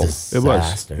debacle.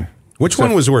 Disaster. Which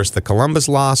one was worse, the Columbus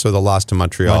loss or the loss to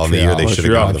Montreal in the year they should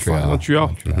have gone to the final?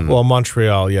 Montreal. Well,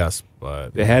 Montreal, yes,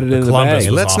 but They had it in the Columbus bag. Hey,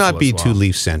 was let's awful not be as too well.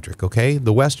 Leaf centric, okay?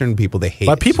 The Western people, they hate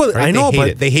But it. people- right? I know, they hate but-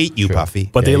 it. They hate you,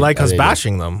 Puffy. But they like Yeah, us they do.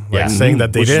 bashing them, like Yeah. saying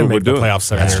that they Which is didn't what make the we're doing. playoffs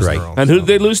 7 That's years right. in a row. And who did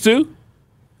they lose to?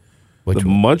 Which The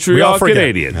one? We Montreal all forget.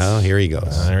 Canadiens. Oh, here he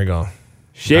goes. There you go.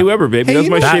 Shea Weber, baby. Hey, That was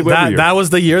you my know- Shea Weber year. That was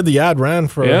the year the ad ran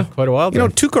for Yeah. quite a while. You know,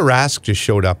 Tuukka Rask just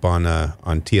showed up on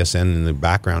TSN in the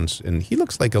backgrounds, and he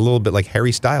looks like a little bit like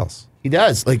Harry Styles. He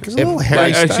does. Like He's a little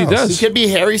Harry Actually Styles. does. He could be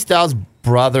Harry Styles'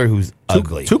 brother who's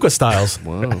ugly. Tuukka Styles.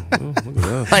 Wow. Oh, look at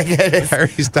that. Like, Harry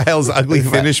Styles' ugly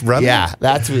Finnish brother? yeah,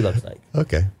 that's who he looks like.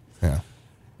 Okay.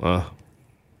 Wow.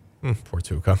 Poor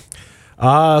Tuukka.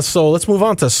 So let's move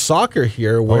on to soccer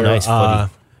here, where nice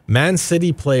footy. Man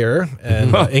City player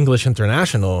and English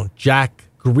international Jack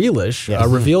Grealish Yes.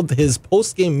 revealed his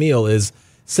post-game meal is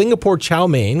Singapore chow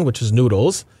mein, which is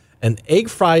noodles, and egg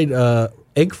fried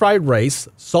rice,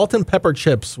 salt and pepper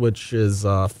chips, which is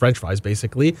French fries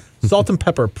basically, salt and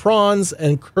pepper prawns,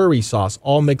 and curry sauce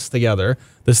all mixed together.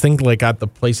 This thing, like at the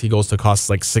place he goes to, costs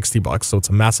like $60, so it's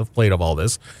a massive plate of all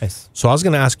this. Nice. So I was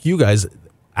going to ask you guys,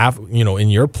 in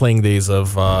your playing days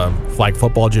of flag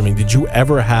football, Jimmy, did you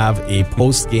ever have a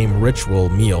post-game ritual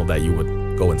meal that you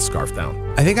would go and scarf down?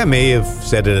 I think I may have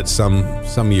said it at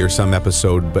some year, some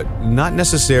episode, but not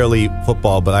necessarily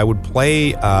football, but I would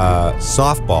play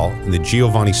softball in the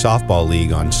Giovanni Softball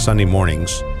League on Sunday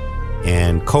mornings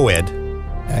and co-ed.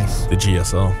 Nice. The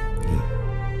GSL.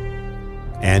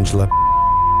 Angela,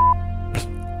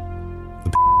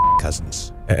 the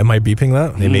cousins. Am I beeping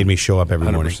that? They made me show up every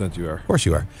morning. 100% you are. Of course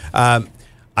you are.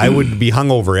 I would be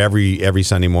hungover every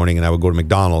Sunday morning, and I would go to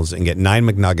McDonald's and get 9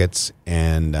 McNuggets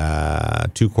and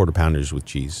 2 quarter pounders with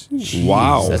cheese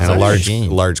Wow. That's and a a large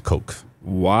machine. Coke.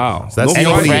 Wow. that's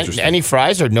No the fries? only- Any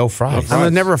fries or no fries?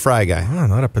 I'm never a fry guy. Oh,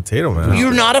 not a potato, man.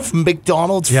 You're not a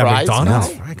McDonald's yeah, fries McDonald's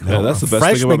guy? fry. Yeah, that's the best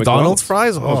Fresh thing about McDonald's McDonald's.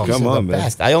 fries? Oh, come They're on, the man.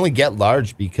 best. I only get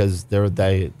large because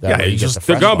Yeah, you just-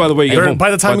 They're gone, by the way. You They're- get home. by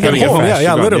the time you By get home, fresh, yeah, they're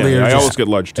gone. literally, you're I just- always get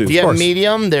large, too. If you have course.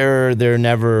 medium, they're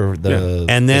never the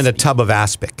And then a tub of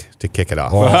aspic to kick it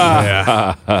off. Oh,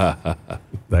 yeah.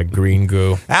 That green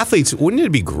goo. Athletes, wouldn't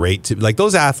it be great to like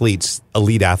those athletes,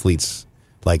 elite athletes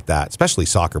like that, especially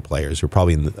soccer players who are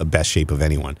probably in the best shape of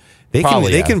anyone. They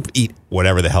Probably, can eat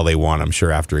whatever the hell they want, I'm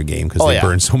sure, after a game because Oh, they yeah.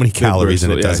 burn so many calories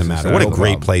and it yeah, doesn't exactly. matter. What a No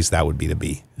great problem. place that would be to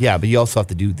be. Yeah, but you also have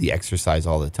to do the exercise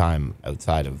all the time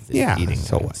outside of the Yeah. eating.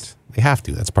 So what? They have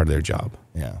to. That's part of their job.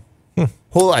 Yeah.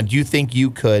 Hold on. Do you think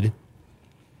you could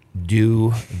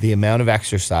do the amount of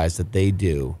exercise that they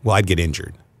do Well, I'd get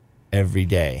injured. every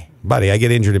day? Buddy, I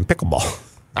get injured in pickleball.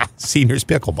 Seniors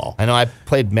pickleball. I know I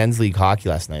played men's league hockey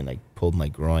last night and I pulled my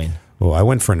groin. Oh, I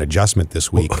went for an adjustment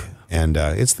this week, and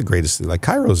it's the greatest. Like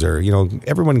chiros are,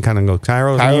 everyone kind of goes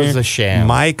chiros. Chiro's a sham.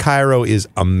 My chiro is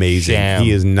amazing. Sham.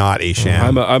 He is not a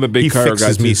sham. I'm a big he chiro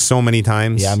fixes guy, me too. so many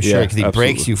times. Yeah, I'm sure because he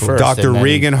absolutely. breaks you first. Dr. and then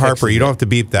he Regan Harper, fixes you don't it. have to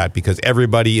beep that because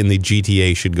everybody in the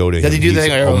GTA should go to him. Does he do the He's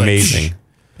thing where everyone's like, amazing.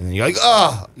 And then you're like,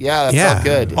 oh, yeah, that Yeah. felt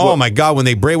good. Oh my God! When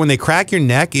they crack your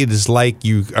neck, it is like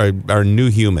you are a new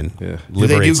human. Yeah.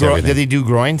 Liberates everything. Did they do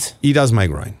groins? He does my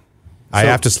groin. I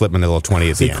have to slip my little 20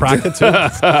 at the He end. crack it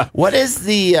too? What is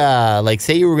the,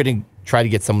 say you were going to try to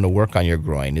get someone to work on your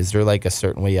groin. Is there like a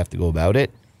certain way you have to go about it?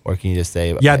 Or can you just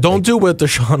say, Yeah, don't do what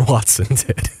Deshaun Watson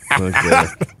did. Okay.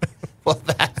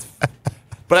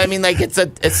 But I mean, like it's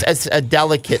a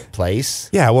delicate place.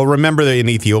 Yeah, well, remember in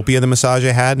Ethiopia the massage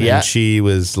I had? Yeah. And she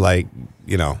was like,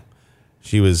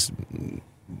 she was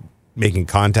making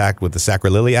contact with the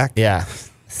sacroiliac. Yeah.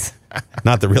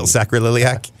 Not the real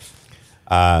sacroiliac.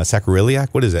 Sacroiliac?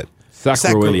 What is it?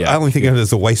 Sacroiliac. I only think of it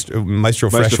as the Maestro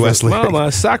Fresh Wesley. Mama,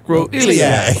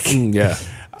 sacroiliac.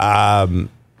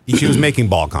 Yeah. She was making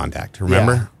ball contact,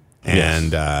 remember? Yeah.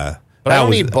 And But I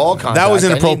don't need ball contact. That was I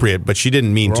need inappropriate, but she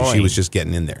didn't mean to. She groin. was just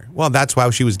getting in there. Well, that's why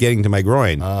she was getting to my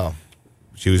groin. Oh.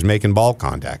 She was making ball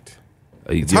contact.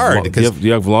 It's hard, because- do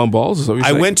you have long balls? Is that what you're I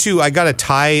saying? went to. I got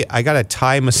a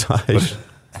Thai massage.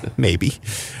 maybe.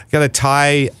 Got a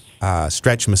Thai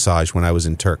stretch massage when I was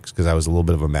in Turks because I was a little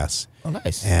bit of a mess. Oh,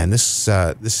 nice. And this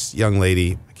young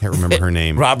lady, I can't remember her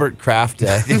name. Robert Kraft.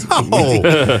 No,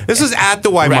 this was at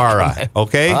the Waimara.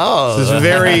 Okay. Oh.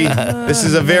 This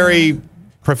is a very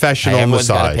professional Everyone's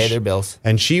massage. gotta pay their bills.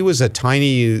 And she was a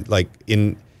tiny, like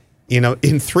in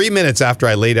 3 minutes after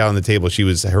I lay down on the table,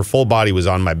 her full body was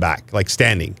on my back, like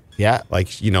standing. Yeah. Like,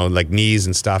 like knees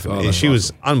and stuff. And she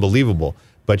was unbelievable.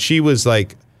 But she was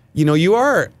like, I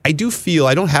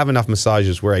don't have enough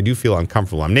massages where I do feel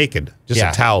uncomfortable. I'm naked, just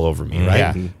a towel over me, right?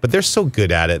 Yeah. But they're so good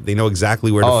at it. They know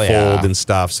exactly where to fold and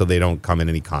stuff, so they don't come in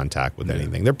any contact with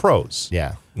anything. They're pros.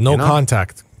 Yeah. No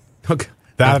contact. Okay.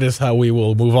 That is how we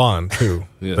will move on to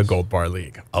the Gold Bar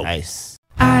League. Oh. Nice.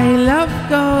 I love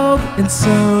gold, and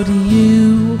so do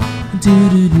you. Do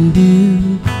do do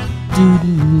do, do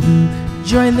do do.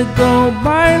 Join the Gold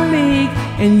Bar League,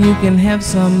 and you can have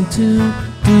some too.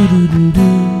 Do do do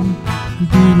do,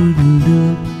 do do do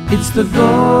do. It's the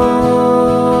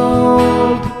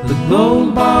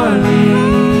Gold Bar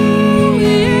League.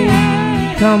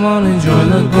 Come on and join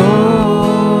the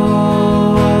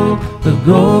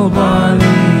Gold Bar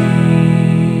League.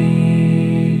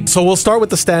 So we'll start with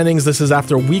the standings. This is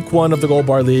after week 1 of the Gold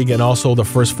Bar League and also the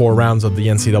first 4 rounds of the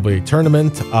NCAA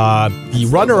tournament. The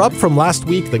runner-up from last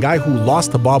week, the guy who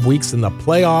lost to Bob Weeks in the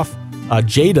playoff,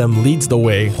 Jadam, leads the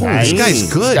way. This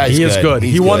guy's good. He is good.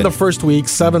 He's He won good. the first week,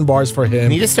 7 bars for him.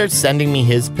 Can you just start sending me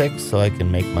his picks so I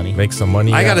can make money? Make some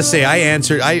money. I got to say,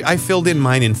 I filled in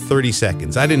mine in 30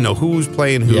 seconds. I didn't know who was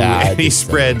playing who, Yeah, any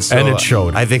spread. So And it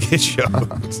showed. I think it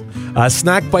showed.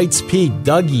 Snack Bites Pete,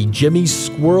 Dougie, Jimmy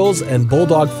Squirrels, and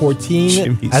Bulldog 14,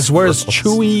 Jimmy as well as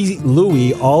Squirrels. Chewy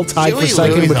Louie, all tied for Chewy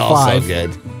second Louie's with also 5.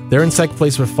 good. They're in second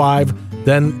place with 5.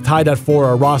 Then tied at 4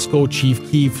 are Roscoe, Chief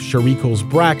Keef, Shariko's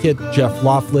Bracket, Jeff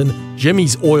Laughlin,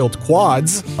 Jimmy's Oiled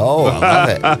Quads, Oh,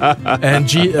 I love it.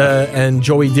 and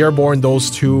Joey Dearborn.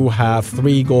 Those two have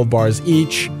 3 gold bars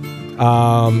each.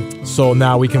 So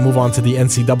now we can move on to the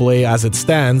NCAA as it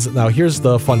stands. Now here's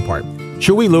the fun part.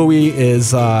 Chewy Louie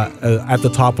is at the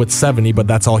top with 70, but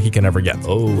that's all he can ever get.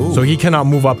 Oh. So he cannot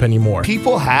move up anymore.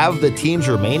 People have the teams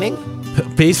remaining?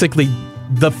 Basically,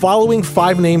 the following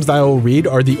 5 names that I will read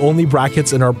are the only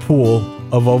brackets in our pool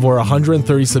of over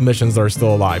 130 submissions that are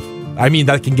still alive. I mean,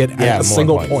 that can get a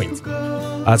single point.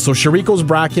 So Shariko's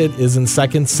bracket is in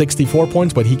second, 64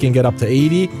 points, but he can get up to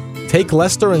 80. Take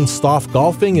Lester and Stoff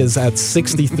Golfing is at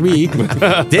 63.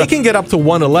 They can get up to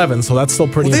 111, so that's still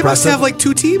pretty They impressive. must have like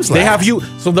 2 teams left. They have you.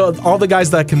 So all the guys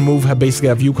that can move basically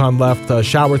have UConn left.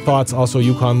 Shower Thoughts also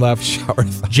UConn left. Shower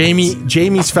Thoughts.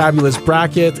 Jamie's Fabulous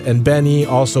Bracket and Benny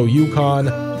also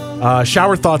UConn.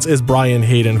 Shower Thoughts is Brian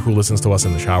Hayden, who listens to us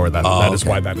in the shower. That is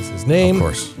why that is his name. Of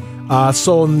course.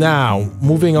 So now,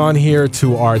 moving on here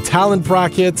to our talent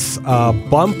brackets.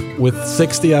 Bump with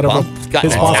 60 out of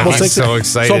his possible 60. So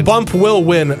excited. So Bump will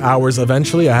win ours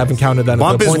eventually. I haven't counted that.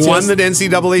 Bump into the has points won yet. the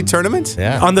NCAA tournament?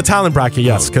 Yeah. On the talent bracket,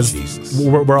 yes, because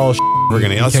we're all We're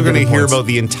going to can't get hear points. about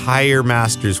the entire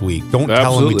Masters week. Don't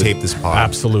tell them we Absolutely. tape this pod.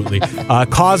 Absolutely.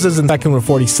 Cause is in second with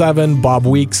 47. Bob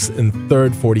Weeks in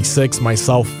third, 46.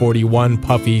 Myself, 41.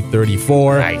 Puffy,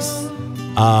 34. Nice.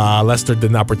 Lester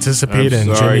did not participate, I'm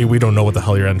and sorry. Jimmy, we don't know what the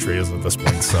hell your entry is at this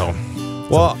point. So,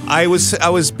 Well, I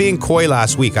was being coy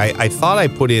last week. I thought I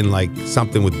put in like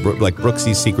something with like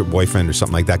Brooksy's secret boyfriend or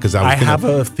something like that because I have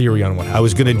a theory on what happened. I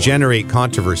was going to generate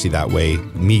controversy that way.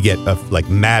 Me get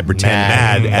pretend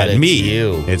mad but at it's me.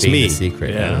 you It's being me. the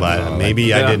secret. Yeah. But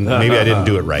maybe I didn't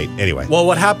do it right. Anyway. Well,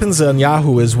 what happens on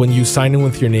Yahoo is when you sign in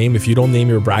with your name, if you don't name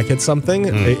your bracket something,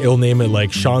 it'll name it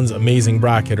like Sean's Amazing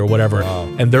Bracket or whatever.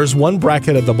 And there's one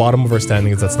bracket at the bottom of our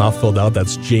standings that's not filled out.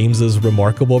 That's James's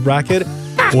Remarkable Bracket.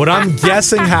 What I'm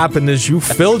guessing happened is you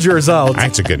filled yours out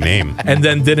That's a good name. and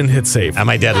then didn't hit save. Am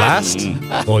I dead last?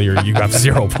 Well, you got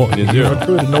 0 points. You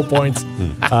accrued no points.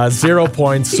 0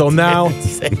 points. So now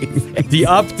the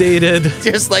updated.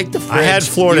 Just like the fridge. I had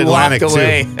Florida you walked Atlantic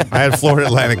away. too. I had Florida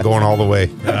Atlantic going all the way.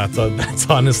 That's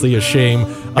honestly a shame.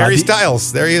 Harry The-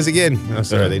 Styles, there he is again. Oh,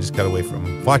 sorry, they just got away from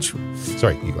him. Watch.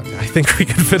 Sorry, you go. I think we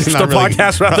can finish It's the not really-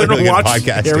 podcast not rather really than good watch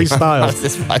podcasting. Harry Styles.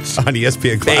 This much On ESPN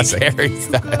fake Classic. Harry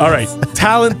Styles. All right.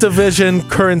 Talent division,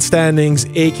 current standings,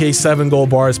 AK 7 gold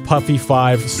bars, Puffy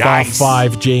 5, Stoff Nice.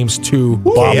 5, James 2,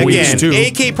 Bob Hey, Weeks again,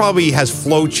 2. AK probably has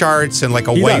flow charts and like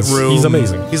a He white does. room. He's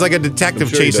amazing. He's like a detective I'm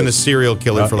sure he chasing a does. serial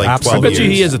killer for like 12 absolutely. I bet you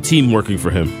years. he has a team working for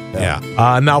him.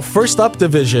 Yeah. Now, first up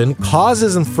division, Cause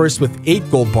is in first with 8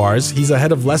 gold bars. He's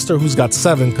ahead of Lester, who's got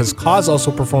 7, because Cause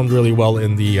also performed really well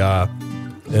in the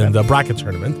bracket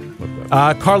tournament.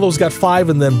 Carlos got 5,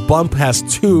 and then Bump has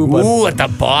 2. But Ooh, at the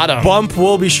bottom. Bump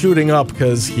will be shooting up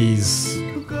because he's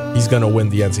he's going to win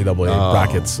the NCAA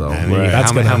brackets. So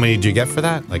how many did you get for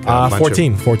that? Like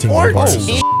 14. 14.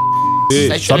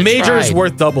 The A major is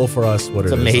worth double for us. What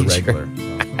it is, major. regular.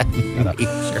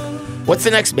 Major. What's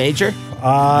the next major?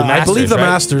 I believe the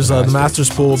Masters. The Masters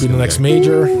pool will be the next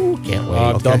major. Can't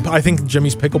wait. I think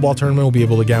Jimmy's pickleball tournament will be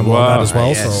able to gamble on that as well.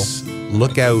 Yes. So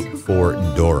look out for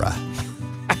Dora.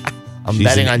 I'm She's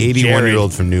betting an on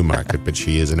 81-year-old from Newmarket, but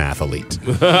she is an athlete.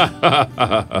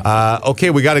 Okay,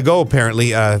 we got to go,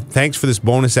 apparently. Thanks for this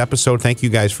bonus episode. Thank you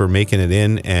guys for making it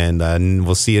in, and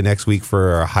we'll see you next week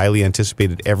for our highly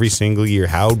anticipated every single year.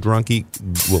 How drunky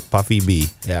will Puffy be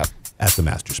at the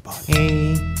Master Spot?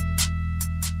 Hey,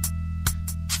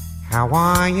 how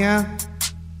are you?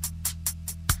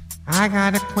 I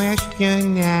got a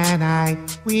question that I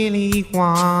really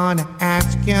want to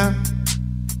ask you.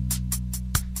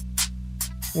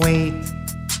 Wait,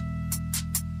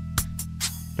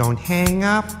 don't hang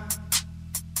up.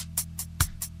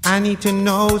 I need to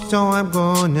know, so I'm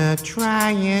gonna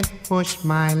try and push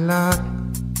my luck.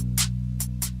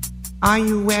 Are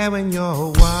you wearing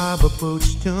your rubber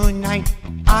boots tonight?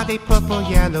 Are they purple,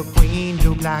 yellow, green,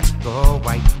 blue, black, or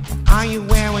white? Are you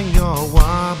wearing your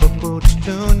rubber boots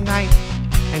tonight?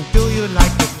 And do you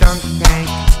like the dunk tank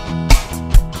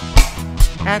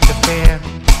at the fair?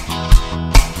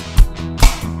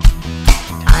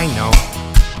 I know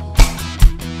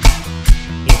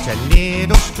it's a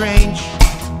little strange,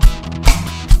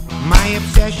 my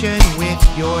obsession with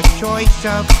your choice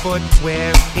of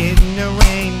footwear in the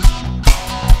rain.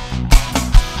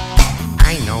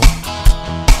 I know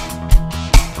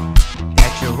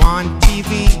that you're on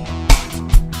TV,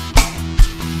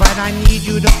 but I need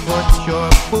you to put your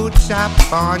boots up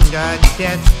on the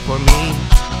desk for me.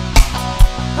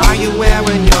 Are you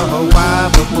wearing your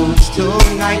rubber boots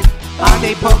tonight? Are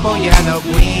they purple, yellow,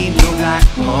 green, blue, black,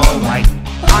 or white?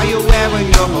 Are you wearing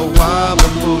your rubber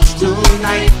boots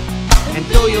tonight? And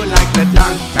do you like the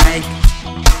dunk tank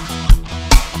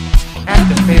at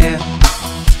the fair?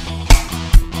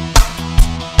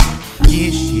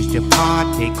 This is the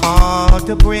part they call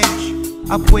the bridge.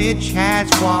 A bridge has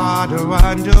water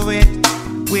under it.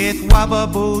 With rubber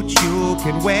boots you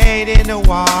can wade in the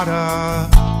water.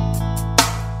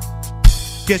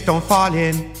 Just don't fall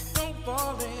in.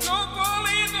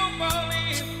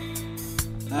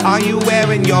 Are you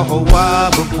wearing your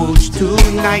rubber boots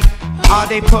tonight? Are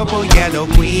they purple, yellow,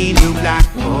 green, blue, black,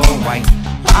 or white?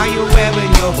 Are you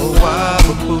wearing your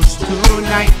rubber boots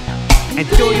tonight? And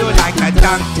do you like a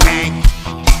dunk tank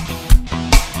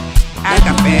at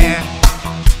the fair?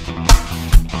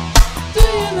 Do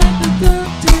you like the dunk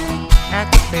tank at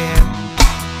the fair?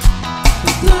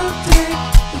 The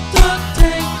dunk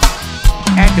tank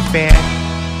at the fair.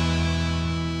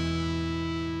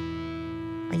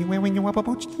 Are you wearing your rubber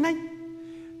boots tonight?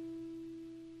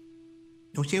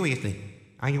 No, seriously.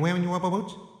 Are you wearing your rubber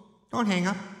boots? Don't hang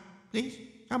up. Please.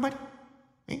 Somebody.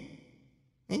 Hey?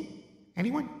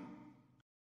 Anyone?